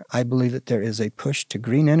better. I believe that there is a push to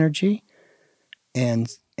green energy, and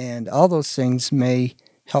all those things may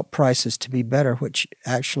help prices to be better, which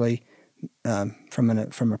actually, from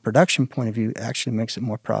a production point of view, actually makes it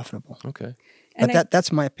more profitable. Okay. But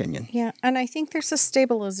that's my opinion. Yeah, and I think there's a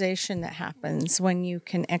stabilization that happens when you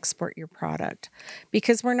can export your product,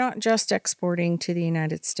 because we're not just exporting to the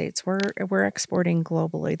United States. We're exporting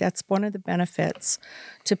globally. That's one of the benefits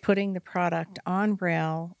to putting the product on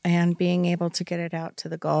rail and being able to get it out to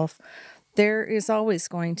the Gulf. there is always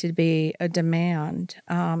going to be a demand,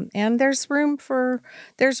 and there's room for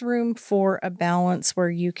a balance where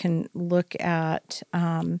you can look at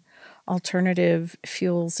alternative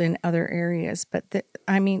fuels in other areas. But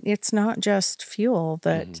it's not just fuel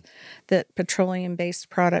that petroleum-based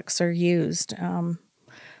products are used.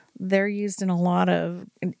 They're used in a lot of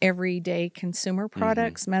everyday consumer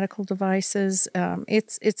products, medical devices.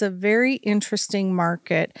 It's a very interesting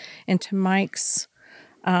market. And to Mike's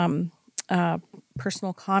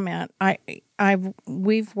personal comment,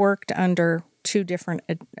 we've worked under two different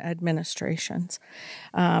administrations.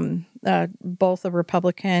 Both a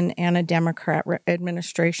Republican and a Democrat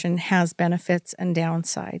administration has benefits and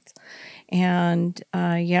downsides, and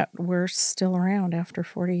yet we're still around after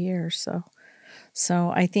 40 years.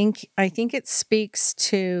 So I think it speaks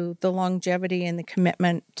to the longevity and the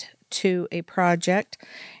commitment to a project,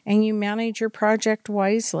 and you manage your project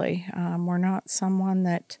wisely. We're not someone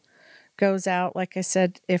that goes out, like I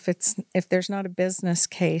said, if there's not a business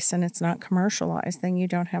case and it's not commercialized, then you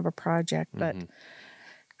don't have a project. But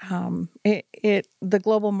the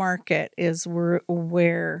global market is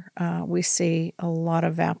where we see a lot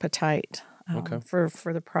of appetite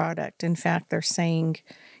for the product. In fact, they're saying,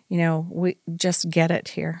 we just get it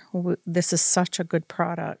here. This is such a good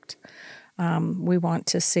product. We want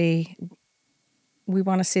to see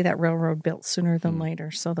that railroad built sooner than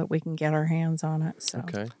later so that we can get our hands on it. So.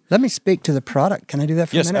 Okay. Let me speak to the product. Can I do that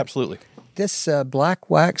for a minute? Yes, absolutely. This black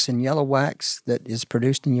wax and yellow wax that is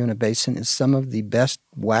produced in Uinta Basin is some of the best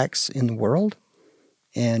wax in the world.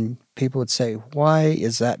 And people would say, why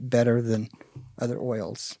is that better than other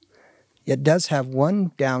oils? It does have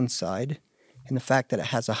one downside in the fact that it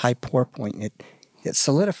has a high pour point. It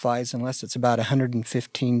solidifies unless it's about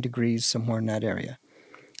 115 degrees somewhere in that area.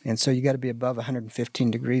 And so you got to be above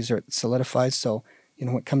 115 degrees or it solidifies. So,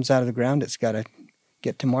 when it comes out of the ground, it's got to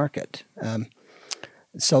get to market.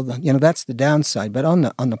 So that's the downside. But on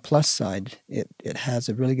the plus side, it has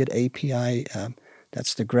a really good API.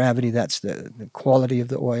 That's the gravity. That's the quality of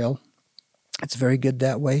the oil. It's very good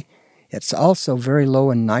that way. It's also very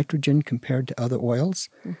low in nitrogen compared to other oils.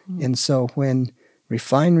 Mm-hmm. And so when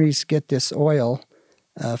refineries get this oil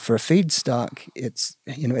for a feedstock, it's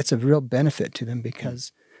a real benefit to them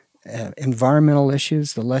because environmental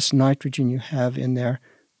issues, the less nitrogen you have in there,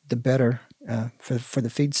 the better for the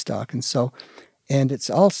feedstock. And it's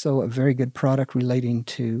also a very good product relating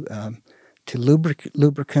to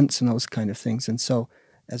lubricants and those kind of things. And so,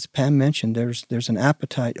 as Pam mentioned, there's an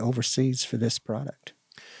appetite overseas for this product.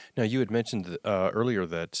 Now, you had mentioned earlier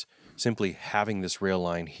that simply having this rail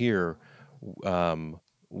line here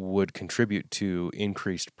would contribute to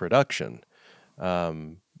increased production.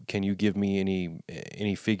 Can you give me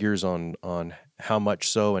any figures on how much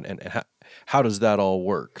so and how does that all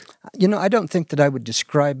work? I don't think that I would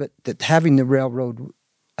describe it that having the railroad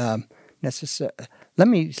necessary. Let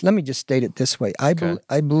me just state it this way. I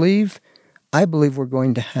believe we're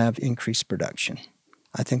going to have increased production.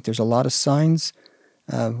 I think there's a lot of signs.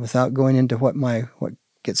 Without going into what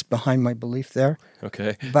gets behind my belief there.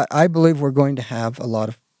 Okay. But I believe we're going to have a lot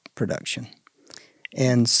of production.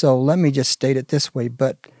 And so let me just state it this way,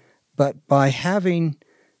 but by having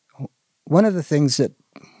one of the things that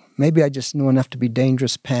maybe I just know enough to be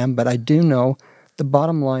dangerous, Pam, but I do know the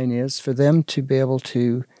bottom line is for them to be able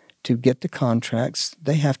to get the contracts,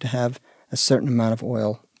 they have to have a certain amount of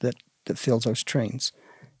oil that fills those trains.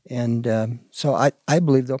 And so I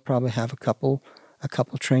believe they'll probably have a couple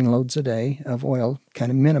train loads a day of oil,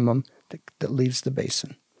 kind of minimum, that leaves the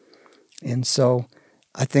basin. And so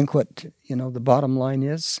I think what, the bottom line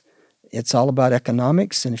is, it's all about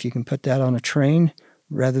economics, and if you can put that on a train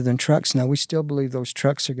rather than trucks. Now, we still believe those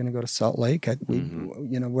trucks are going to go to Salt Lake.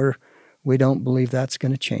 We don't believe that's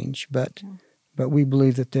going to change, but we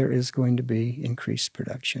believe that there is going to be increased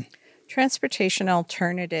production. Transportation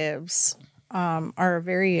alternatives are a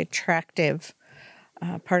very attractive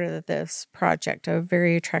part of this project, a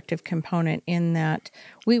very attractive component in that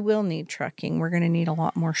we will need trucking. We're going to need a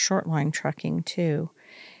lot more short line trucking too.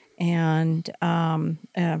 And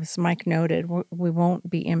as Mike noted, we won't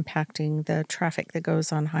be impacting the traffic that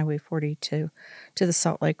goes on Highway 42 to the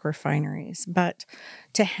Salt Lake refineries. But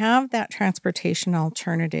to have that transportation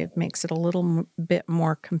alternative makes it a little bit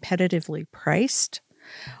more competitively priced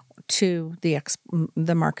to the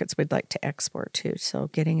markets we'd like to export to. So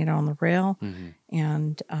getting it on the rail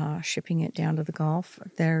and shipping it down to the Gulf,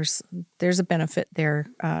 there's a benefit there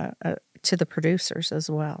to the producers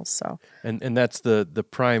as well. So and that's the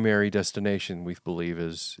primary destination we believe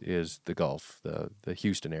is the Gulf, the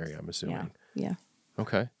Houston area, I'm assuming. Yeah.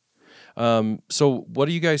 Okay. So what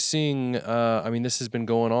are you guys seeing? This has been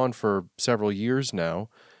going on for several years now.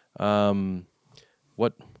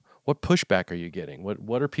 What pushback are you getting?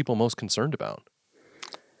 What are people most concerned about?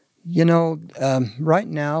 Right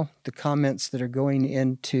now, the comments that are going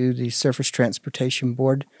into the Surface Transportation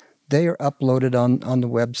Board, they are uploaded on the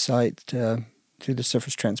website through the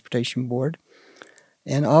Surface Transportation Board.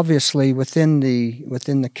 And obviously, within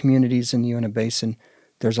the communities in the Uinta Basin,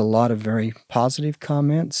 there's a lot of very positive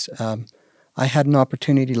comments. I had an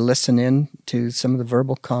opportunity to listen in to some of the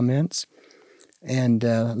verbal comments, and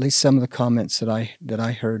at least some of the comments that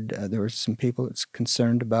I heard, there were some people that's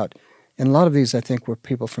concerned about. And a lot of these, I think, were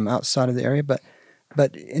people from outside of the area. But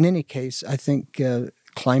in any case, I think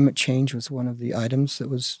climate change was one of the items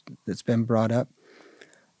that's been brought up.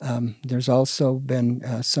 There's also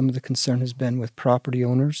been some of the concern has been with property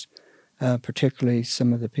owners, particularly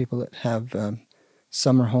some of the people that have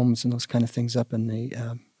summer homes and those kind of things up in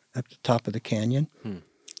at the top of the canyon.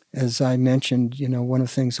 As I mentioned, one of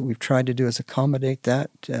the things that we've tried to do is accommodate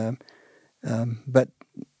that. But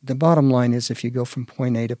the bottom line is, if you go from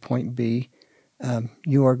point A to point B,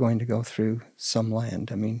 you are going to go through some land.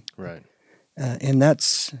 I mean, right. And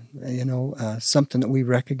that's something that we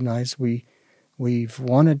recognize. We've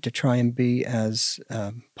wanted to try and be as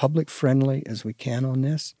public friendly as we can on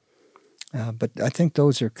this, but I think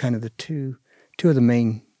those are kind of the two of the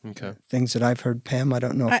main things that I've heard. Pam, I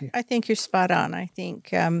don't know if I think you're spot on. I think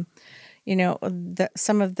some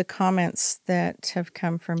of the comments that have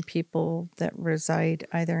come from people that reside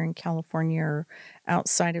either in California or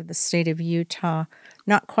outside of the state of Utah,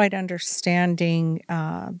 not quite understanding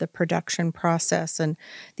the production process and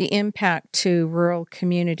the impact to rural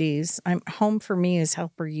communities. Home for me is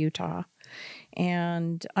Helper, Utah.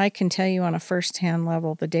 And I can tell you on a firsthand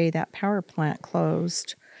level, the day that power plant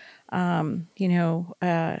closed, that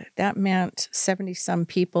meant 70-some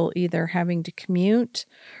people either having to commute,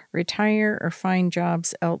 retire, or find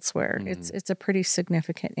jobs elsewhere. It's a pretty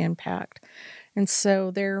significant impact. And so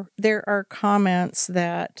there are comments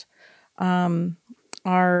that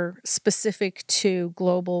are specific to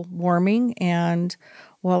global warming, and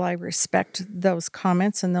while I respect those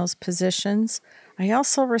comments and those positions, I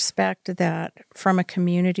also respect that from a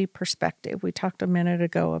community perspective. We talked a minute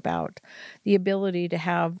ago about the ability to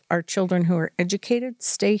have our children who are educated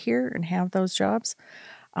stay here and have those jobs.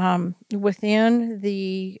 Within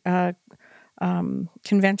the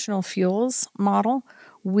conventional fuels model,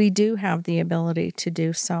 we do have the ability to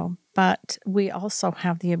do so, but we also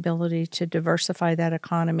have the ability to diversify that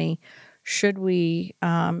economy should we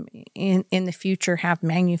in the future have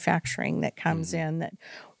manufacturing that comes in that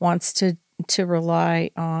wants to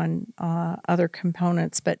rely on other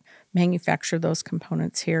components, but manufacture those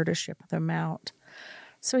components here to ship them out.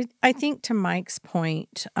 So I think, to Mike's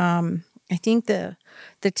point, I think the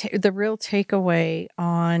real takeaway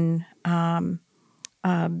on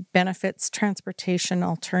benefits, transportation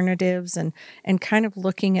alternatives, and kind of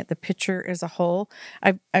looking at the picture as a whole.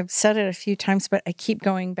 I've said it a few times, but I keep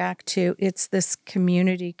going back to it's this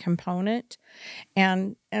community component,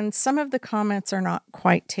 and some of the comments are not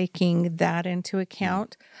quite taking that into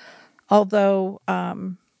account. Although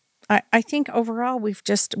I think overall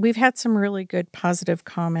we've had some really good positive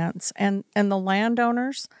comments, and the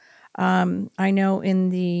landowners. I know in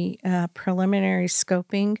the preliminary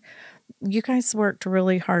scoping, you guys worked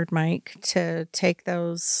really hard, Mike, to take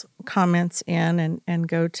those comments in and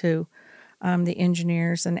go to the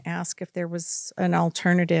engineers and ask if there was an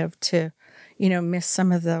alternative to, miss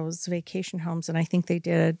some of those vacation homes. And I think they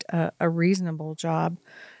did a reasonable job.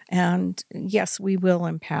 And yes, we will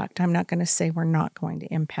impact. I'm not going to say we're not going to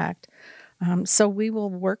impact. So we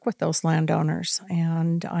will work with those landowners.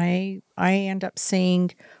 And I end up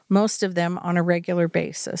seeing most of them on a regular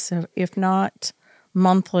basis, if not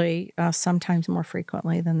monthly, sometimes more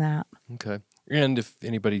frequently than that. Okay. And if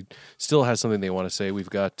anybody still has something they want to say, we've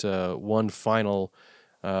got one final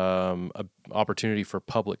opportunity for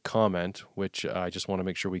public comment, which I just want to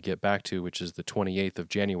make sure we get back to, which is the 28th of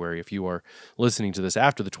January. If you are listening to this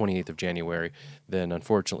after the 28th of January, then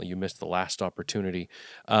unfortunately you missed the last opportunity.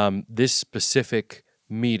 This specific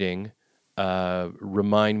meeting,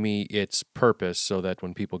 remind me its purpose so that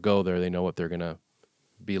when people go there, they know what they're going to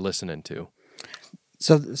be listening to.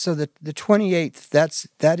 So the 28th,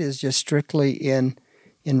 that is just strictly in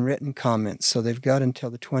written comments. So they've got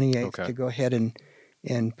until the 28th to go ahead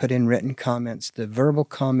and put in written comments. The verbal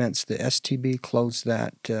comments, the STB closed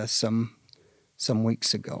that some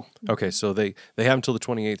weeks ago. Okay, so they have until the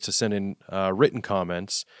 28th to send in written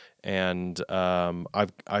comments, and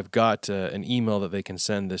I've got an email that they can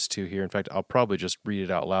send this to here. In fact, I'll probably just read it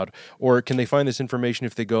out loud. Or can they find this information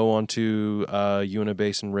if they go onto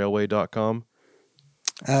UintaBasinRailway.com?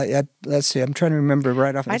 Let's see. I'm trying to remember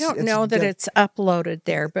right off. I don't know that it's uploaded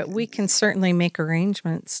there, but we can certainly make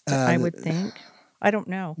arrangements, I would think. I don't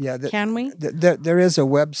know. Yeah, Can we? There is a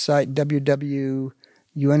website,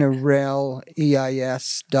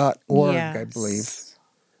 www.uinarail.eis.org, I believe.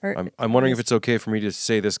 I'm wondering if it's okay for me to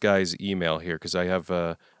say this guy's email here, because I have,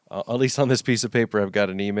 at least on this piece of paper, I've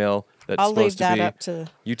got an email that's I'll supposed leave that to be. up to.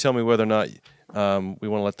 You tell me whether or not we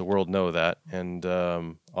want to let the world know that, and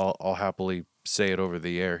I'll happily say it over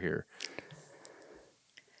the air here.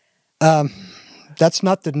 That's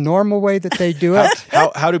not the normal way that they do it.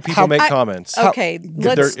 How do people make comments? Okay,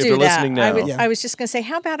 let's do that. Listening now. I was just going to say,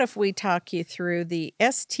 how about if we talk you through the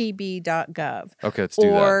stb.gov? Okay, let's do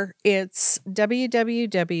that. Or it's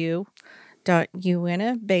Uinta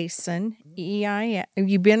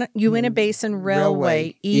Basin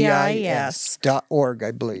Railway EIS.org,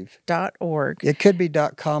 I believe. .org. It could be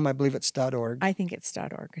 .com. I believe it's .org. I think it's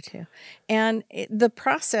 .org too. And the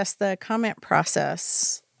comment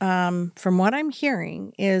process, from what I'm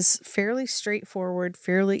hearing, is fairly straightforward,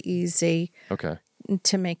 fairly easy. Okay.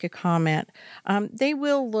 To make a comment. They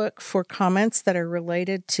will look for comments that are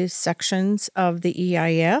related to sections of the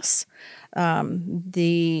EIS.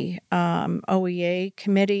 The OEA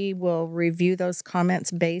committee will review those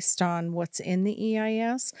comments based on what's in the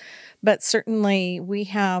EIS. But certainly we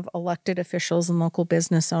have elected officials and local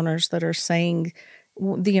business owners that are saying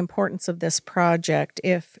the importance of this project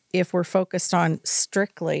if we're focused on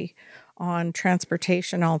strictly on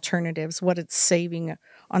transportation alternatives, what it's saving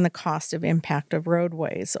on the cost of impact of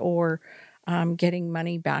roadways, or getting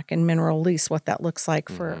money back in mineral lease, what that looks like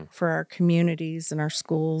for our communities and our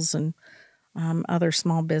schools and other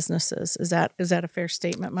small businesses. Is that a fair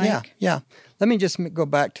statement, Mike? Yeah. Let me just go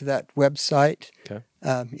back to that website. Okay.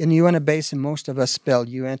 In the Uinta Basin, most of us spell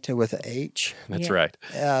Uinta with a H. That's right.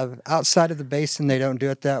 Outside of the basin, they don't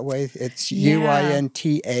do it that way. It's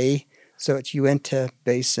UINTA, so it's Uinta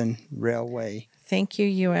Basin Railway. Thank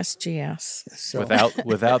you, USGS. So,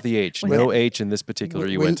 without the H. No H in this particular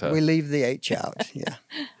Uinta. We leave the H out, yeah.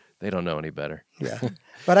 They don't know any better. Yeah.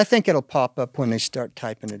 But I think it'll pop up when they start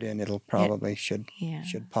typing it in. It'll probably should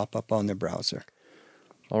pop up on their browser.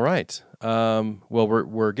 All right. Well,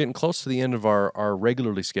 we're getting close to the end of our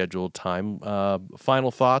regularly scheduled time.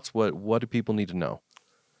 Final thoughts. What do people need to know?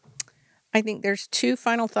 I think there's two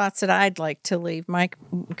final thoughts that I'd like to leave. Mike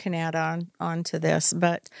can add on to this,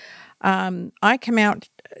 but I come out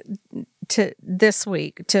to this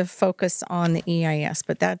week to focus on the EIS,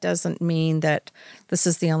 but that doesn't mean that this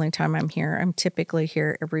is the only time I'm here. I'm typically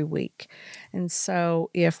here every week. And so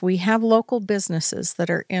if we have local businesses that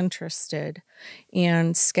are interested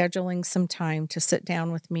in scheduling some time to sit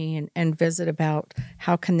down with me and visit about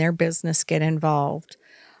how can their business get involved,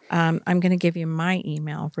 I'm going to give you my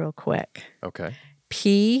email real quick. Okay.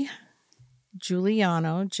 P.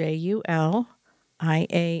 Giuliano, JULIANO,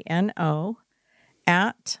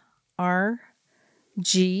 at rgpc.com.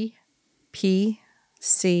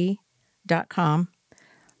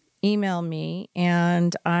 Email me,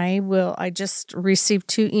 and I just received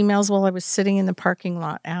 2 emails while I was sitting in the parking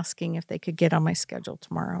lot asking if they could get on my schedule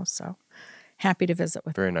tomorrow. So happy to visit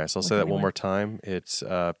with Very nice. I'll say that one more time. It's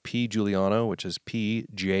P. Giuliano, which is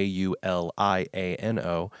PJULIANO,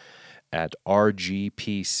 at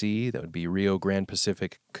RGPC. That would be Rio Grande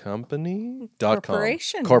Pacific Company.com.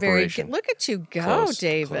 Corporation. Very good. Look at you go, Close,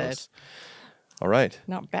 David. Close. All right.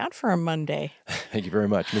 Not bad for a Monday. Thank you very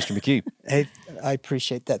much, Mr. McKee. Hey, I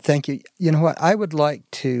appreciate that. Thank you. You know what? I would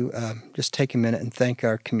like to just take a minute and thank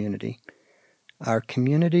our community. Our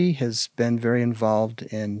community has been very involved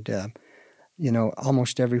in,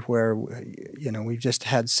 almost everywhere. We've just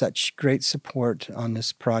had such great support on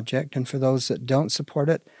this project. And for those that don't support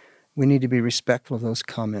it, we need to be respectful of those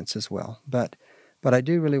comments as well. But I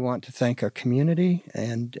do really want to thank our community,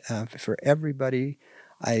 and for everybody.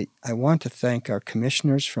 I want to thank our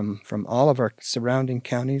commissioners from all of our surrounding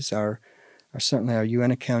counties, certainly our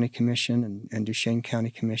Uinta County Commission and Duchesne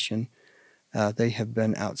County Commission. They have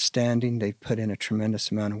been outstanding. They've put in a tremendous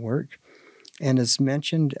amount of work. And as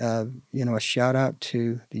mentioned, a shout out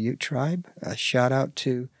to the Ute tribe, a shout out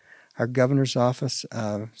to our governor's office,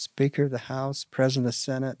 Speaker of the House, President of the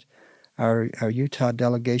Senate, our Utah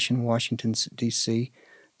delegation in Washington, D.C.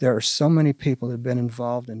 There are so many people that have been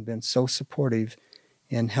involved and been so supportive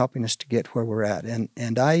in helping us to get where we're at.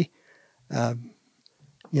 And I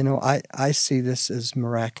see this as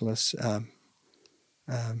miraculous.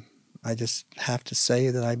 I just have to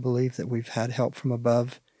say that I believe that we've had help from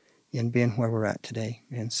above in being where we're at today.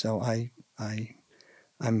 And so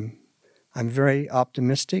I'm very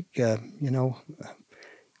optimistic.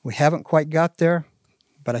 We haven't quite got there,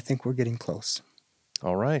 but I think we're getting close.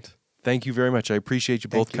 All right. Thank you very much. I appreciate you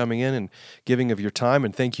both coming in and giving of your time.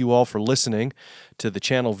 And thank you all for listening to the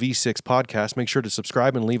Channel V6 podcast. Make sure to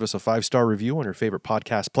subscribe and leave us a 5-star review on your favorite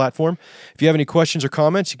podcast platform. If you have any questions or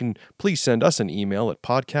comments, you can please send us an email at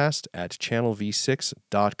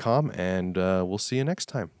podcast@channelv6.com. And we'll see you next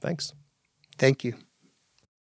time. Thanks. Thank you.